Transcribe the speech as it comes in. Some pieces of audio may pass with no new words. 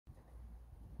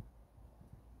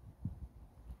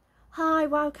Hi,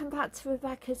 welcome back to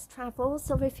Rebecca's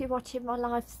Travels, or if you're watching my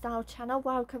lifestyle channel,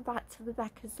 welcome back to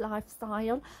Rebecca's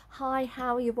Lifestyle. Hi,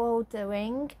 how are you all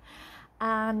doing?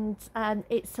 And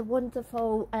it's a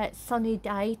wonderful sunny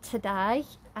day today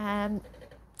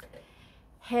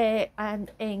here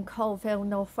in Colville,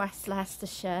 northwest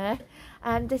Leicestershire.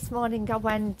 This morning I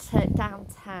went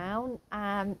downtown,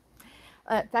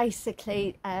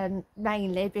 basically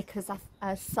mainly because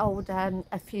I sold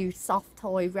a few soft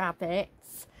toy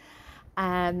rabbits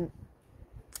at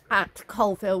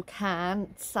Colville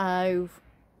Can, so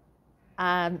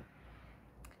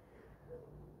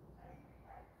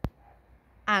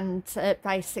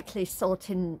basically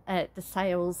sorting the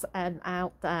sales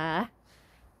out there.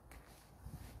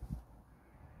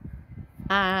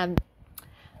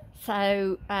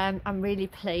 So I'm really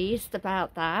pleased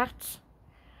about that,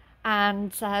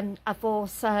 and I've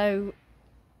also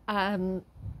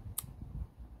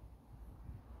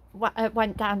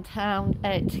went downtown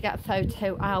to get a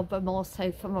photo album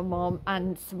also for my mum,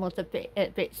 and some other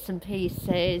bits and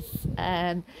pieces,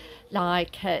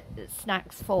 like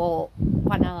snacks for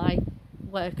when I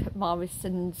work at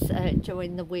Morrison's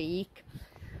during the week,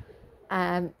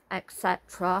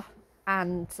 etc.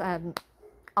 And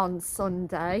on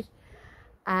Sunday,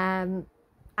 and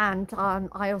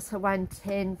I also went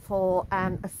in for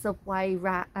a Subway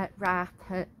wrap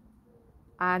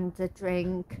and a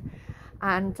drink,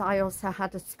 and I also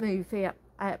had a smoothie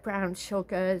at Brown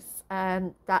Sugars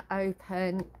that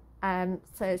open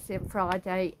Thursday and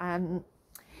Friday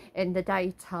in the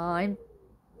daytime,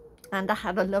 and I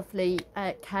had a lovely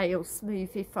kale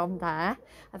smoothie from there,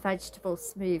 a vegetable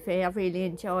smoothie. I really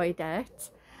enjoyed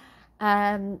it.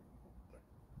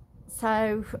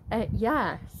 So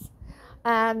yes,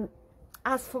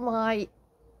 as for my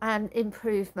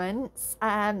improvements,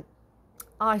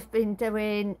 I've been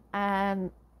doing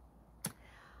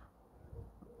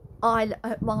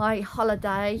my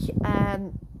holiday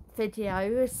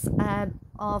videos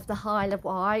of the Isle of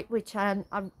Wight, which I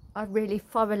really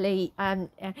thoroughly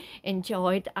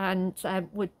enjoyed, and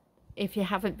would, if you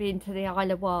haven't been to the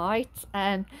Isle of Wight,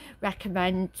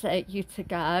 recommend you to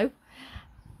go.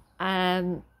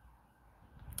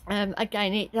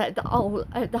 Again,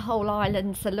 the whole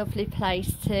island's a lovely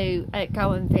place to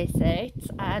go and visit.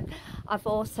 I've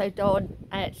also done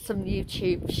some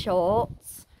YouTube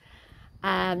shorts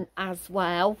as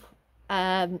well,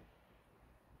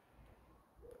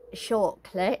 short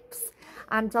clips,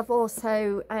 and I've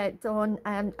also done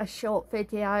a short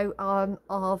video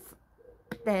of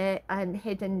the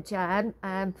hidden gem,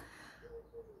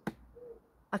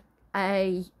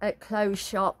 a clothes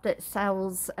shop that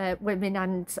sells women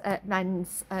and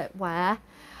men's wear,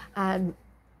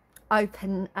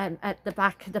 open at the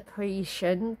back of the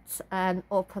Parisians,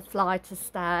 up a flight of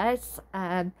stairs.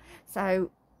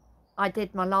 So I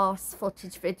did my last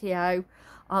footage video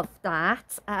of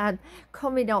that.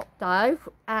 Coming up though,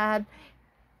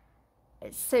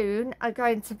 soon are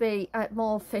going to be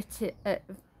more footage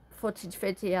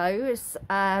videos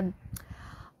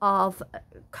of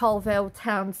Colville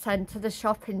Town Centre, the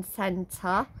shopping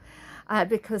centre,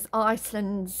 because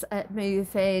Iceland's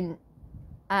moving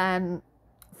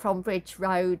from Bridge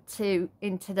Road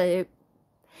into the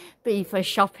Belvoir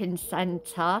shopping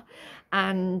centre,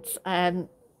 and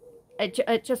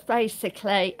just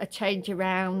basically a change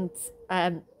around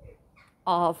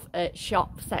of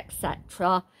shops,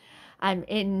 etc.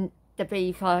 in the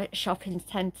Belvoir shopping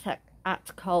centre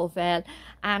at Colville,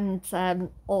 and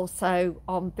also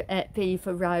on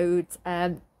Belvoir Road,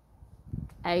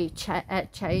 a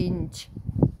change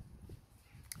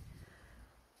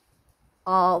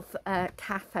of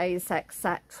cafes,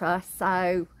 etc.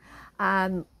 So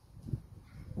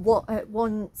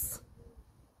once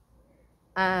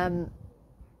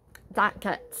that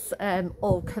gets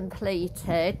all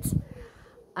completed,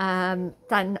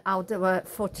 then I'll do a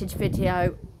footage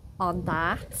video on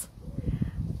that.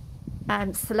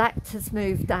 Select has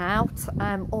moved out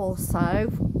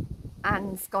also,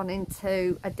 and's gone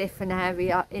into a different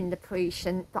area in the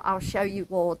Parisian, but I'll show you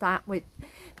all that with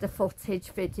the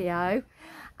footage video.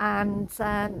 And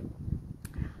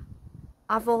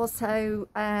I've also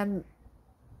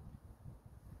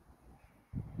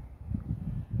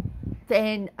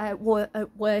been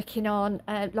working on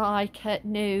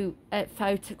new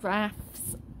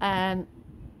photographs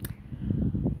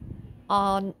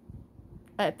on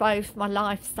both my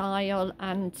lifestyle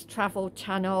and travel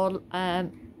channel,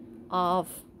 of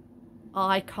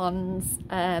icons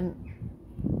at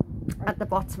the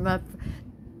bottom of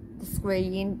the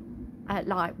screen,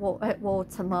 like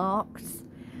watermarks,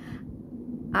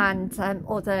 and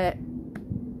other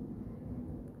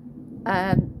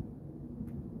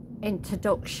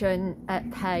introduction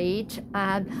page.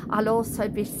 I'll also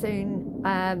be soon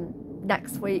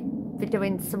next week be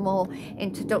doing some more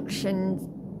introductions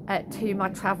to my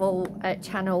travel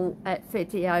channel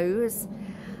videos,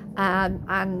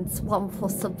 and one for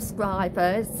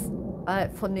subscribers,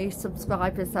 for new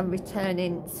subscribers and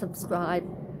returning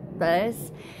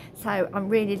subscribers. So I'm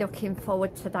really looking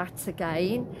forward to that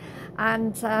again.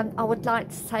 And I would like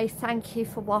to say thank you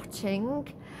for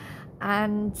watching,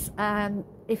 and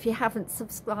if you haven't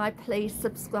subscribed, please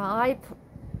subscribe,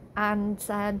 and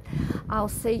I'll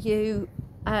see you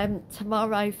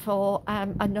tomorrow for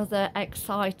another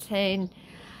exciting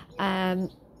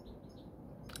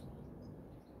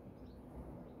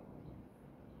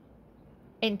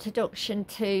introduction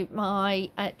to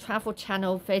my travel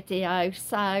channel video.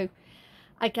 So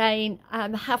again,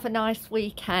 have a nice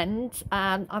weekend.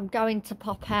 I'm going to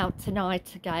pop out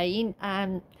tonight again,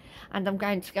 and I'm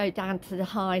going to go down to the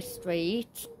high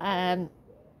street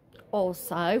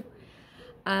also,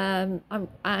 and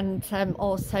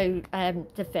also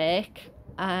the Vic.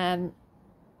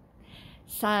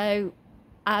 So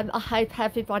I hope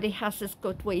everybody has as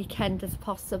good weekend as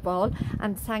possible,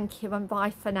 and thank you, and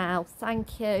bye for now.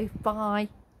 Thank you, bye.